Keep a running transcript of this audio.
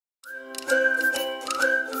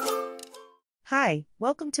Hi,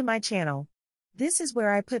 welcome to my channel. This is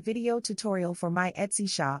where I put video tutorial for my Etsy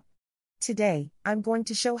shop. Today, I'm going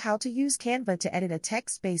to show how to use Canva to edit a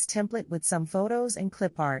text-based template with some photos and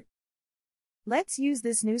clip art. Let's use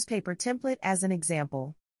this newspaper template as an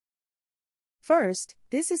example. First,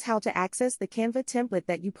 this is how to access the Canva template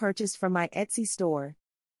that you purchased from my Etsy store.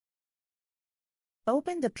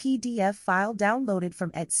 Open the PDF file downloaded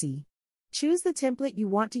from Etsy. Choose the template you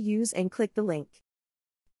want to use and click the link.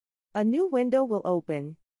 A new window will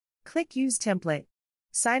open. Click Use Template.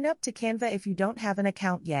 Sign up to Canva if you don't have an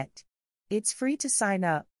account yet. It's free to sign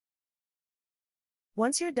up.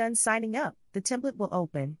 Once you're done signing up, the template will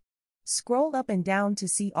open. Scroll up and down to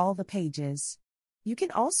see all the pages. You can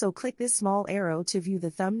also click this small arrow to view the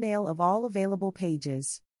thumbnail of all available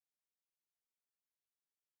pages.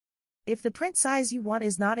 If the print size you want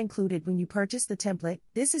is not included when you purchase the template,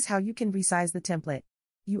 this is how you can resize the template.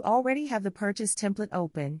 You already have the purchase template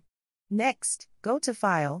open. Next, go to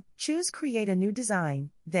File, choose Create a new design,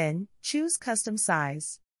 then, choose Custom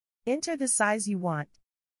Size. Enter the size you want.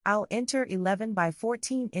 I'll enter 11 by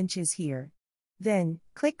 14 inches here. Then,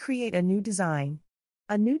 click Create a new design.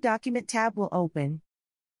 A new document tab will open.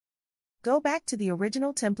 Go back to the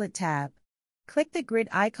original template tab. Click the grid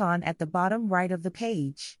icon at the bottom right of the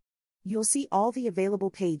page. You'll see all the available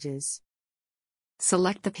pages.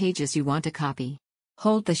 Select the pages you want to copy.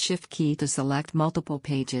 Hold the Shift key to select multiple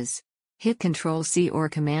pages. Hit Ctrl-C or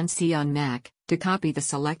Command-C on Mac to copy the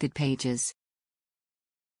selected pages.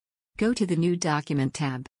 Go to the New Document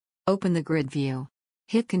tab. Open the grid view.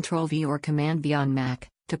 Hit Ctrl-V or Command-V on Mac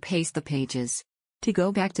to paste the pages. To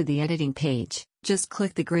go back to the editing page, just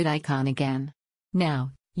click the grid icon again.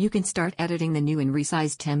 Now, you can start editing the new and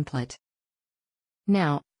resized template.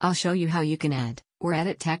 Now, I'll show you how you can add or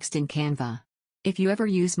edit text in Canva. If you ever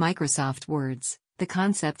use Microsoft Words, the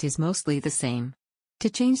concept is mostly the same. To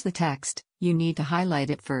change the text, you need to highlight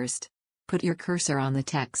it first. Put your cursor on the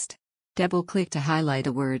text. Double-click to highlight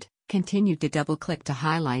a word, continue to double-click to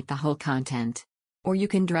highlight the whole content. Or you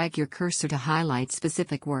can drag your cursor to highlight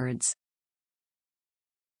specific words.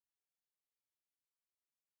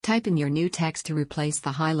 Type in your new text to replace the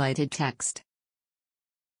highlighted text.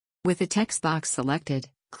 With the text box selected,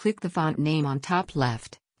 click the font name on top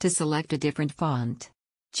left to select a different font.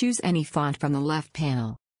 Choose any font from the left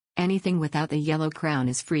panel. Anything without the yellow crown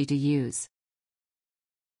is free to use.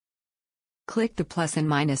 Click the plus and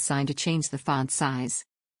minus sign to change the font size.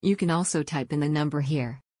 You can also type in the number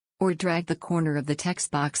here. Or drag the corner of the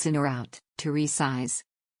text box in or out to resize.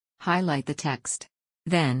 Highlight the text.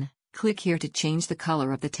 Then, click here to change the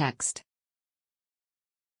color of the text.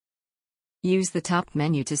 Use the top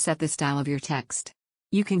menu to set the style of your text.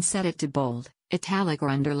 You can set it to bold, italic or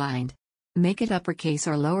underlined. Make it uppercase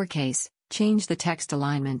or lowercase, change the text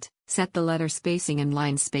alignment, set the letter spacing and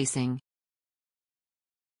line spacing.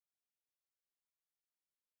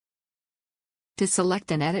 To select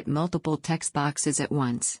and edit multiple text boxes at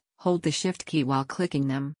once, hold the Shift key while clicking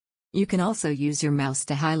them. You can also use your mouse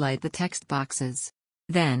to highlight the text boxes.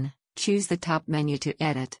 Then, choose the top menu to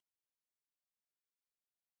edit.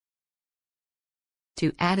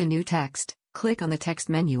 To add a new text, click on the text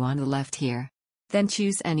menu on the left here. Then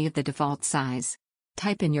choose any of the default size.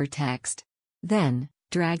 Type in your text. Then,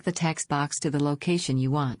 drag the text box to the location you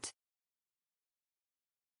want.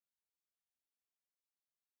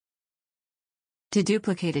 To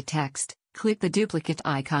duplicate a text, click the duplicate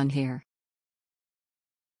icon here.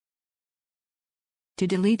 To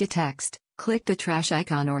delete a text, click the trash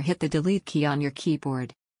icon or hit the delete key on your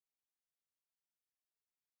keyboard.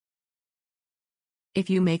 If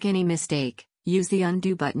you make any mistake, use the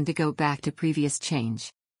undo button to go back to previous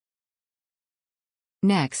change.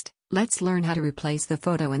 Next, let's learn how to replace the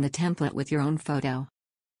photo in the template with your own photo.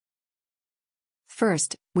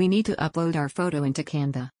 First, we need to upload our photo into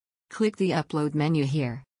Canva. Click the Upload menu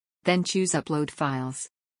here. Then choose Upload Files.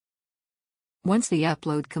 Once the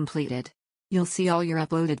upload completed, you'll see all your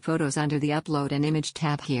uploaded photos under the Upload an Image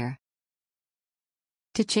tab here.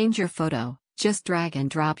 To change your photo, just drag and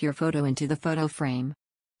drop your photo into the photo frame.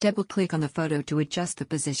 Double-click on the photo to adjust the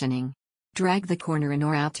positioning. Drag the corner in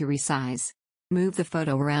or out to resize. Move the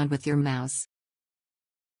photo around with your mouse.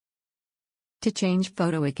 To change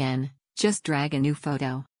photo again, just drag a new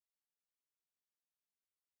photo.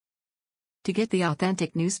 To get the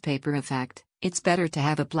authentic newspaper effect, it's better to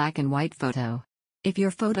have a black and white photo. If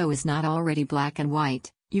your photo is not already black and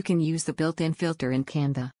white, you can use the built-in filter in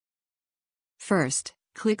Canva. First,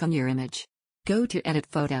 click on your image. Go to Edit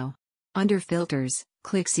Photo. Under Filters,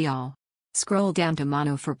 click See All. Scroll down to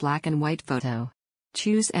Mono for black and white photo.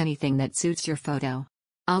 Choose anything that suits your photo.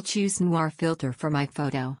 I'll choose Noir filter for my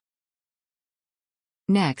photo.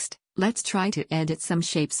 Next, Let's try to edit some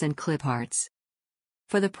shapes and clip arts.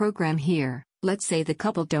 For the program here, let's say the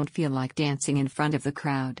couple don't feel like dancing in front of the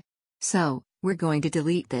crowd. So, we're going to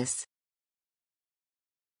delete this.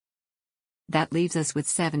 That leaves us with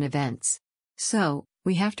 7 events. So,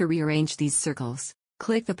 we have to rearrange these circles.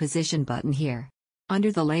 Click the Position button here.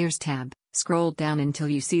 Under the Layers tab, scroll down until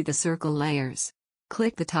you see the circle layers.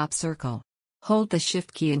 Click the top circle. Hold the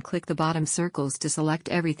Shift key and click the bottom circles to select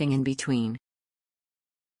everything in between.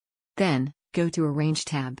 Then, go to Arrange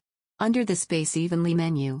tab. Under the Space Evenly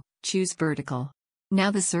menu, choose Vertical. Now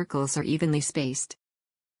the circles are evenly spaced.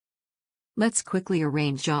 Let's quickly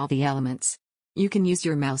arrange all the elements. You can use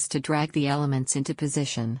your mouse to drag the elements into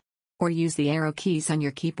position. Or use the arrow keys on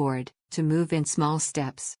your keyboard to move in small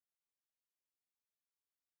steps.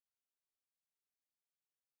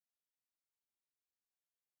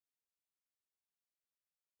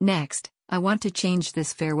 Next, I want to change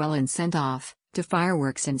this farewell and send off to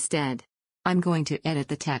fireworks instead. I'm going to edit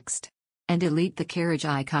the text and delete the carriage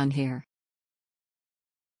icon here.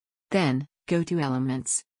 Then, go to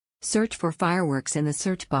Elements. Search for fireworks in the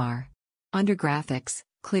search bar. Under Graphics,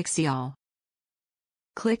 click See All.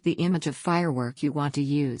 Click the image of firework you want to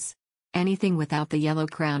use. Anything without the yellow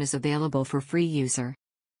crown is available for free user.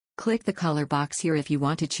 Click the color box here if you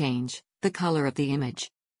want to change the color of the image.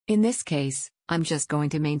 In this case, I'm just going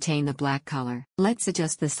to maintain the black color. Let's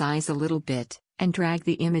adjust the size a little bit, and drag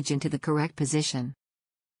the image into the correct position.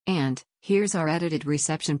 And, here's our edited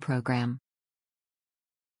reception program.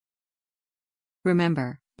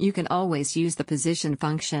 Remember, you can always use the position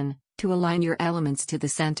function to align your elements to the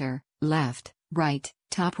center, left, right,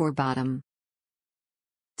 top or bottom.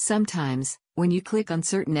 Sometimes, when you click on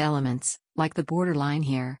certain elements, like the border line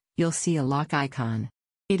here, you'll see a lock icon.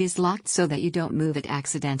 It is locked so that you don't move it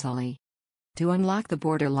accidentally. To unlock the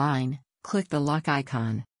border line, click the lock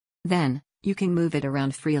icon. Then, you can move it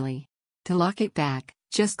around freely. To lock it back,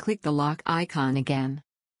 just click the lock icon again.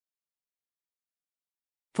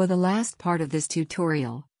 For the last part of this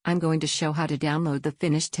tutorial, I'm going to show how to download the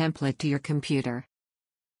finished template to your computer.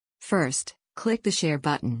 First, click the Share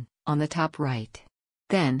button on the top right.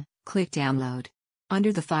 Then, click Download.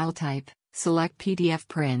 Under the file type, select PDF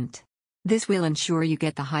Print. This will ensure you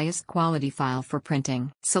get the highest quality file for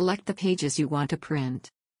printing. Select the pages you want to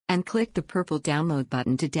print. And click the purple Download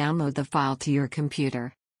button to download the file to your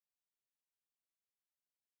computer.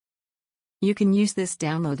 You can use this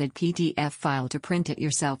downloaded PDF file to print it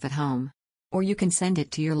yourself at home. Or you can send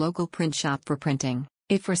it to your local print shop for printing,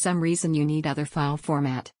 if for some reason you need other file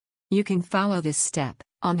format. You can follow this step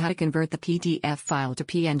on how to convert the PDF file to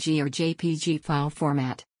PNG or JPG file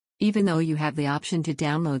format, even though you have the option to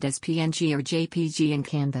download as PNG or JPG in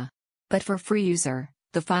Canva. But for free user,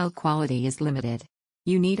 the file quality is limited.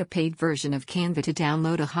 You need a paid version of Canva to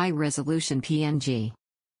download a high-resolution PNG.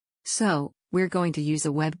 So, we're going to use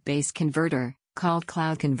a web-based converter, called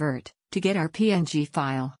Cloud Convert, to get our PNG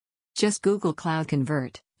file. Just Google Cloud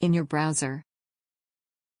Convert in your browser.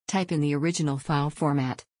 Type in the original file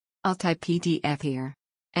format. I'll type PDF here.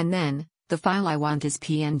 And then, the file I want is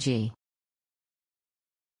PNG.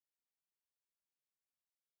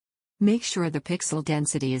 Make sure the pixel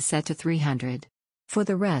density is set to 300. For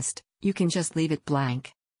the rest, you can just leave it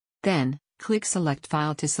blank. Then, click Select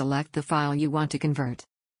File to select the file you want to convert.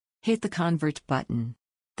 Hit the Convert button.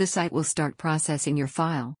 The site will start processing your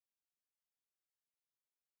file.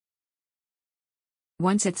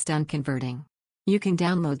 Once it's done converting, you can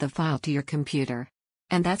download the file to your computer.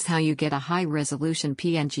 And that's how you get a high-resolution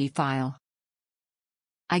PNG file.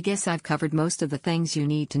 I guess I've covered most of the things you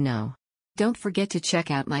need to know. Don't forget to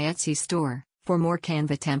check out my Etsy store for more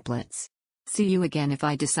Canva templates. See you again if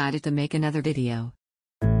I decided to make another video.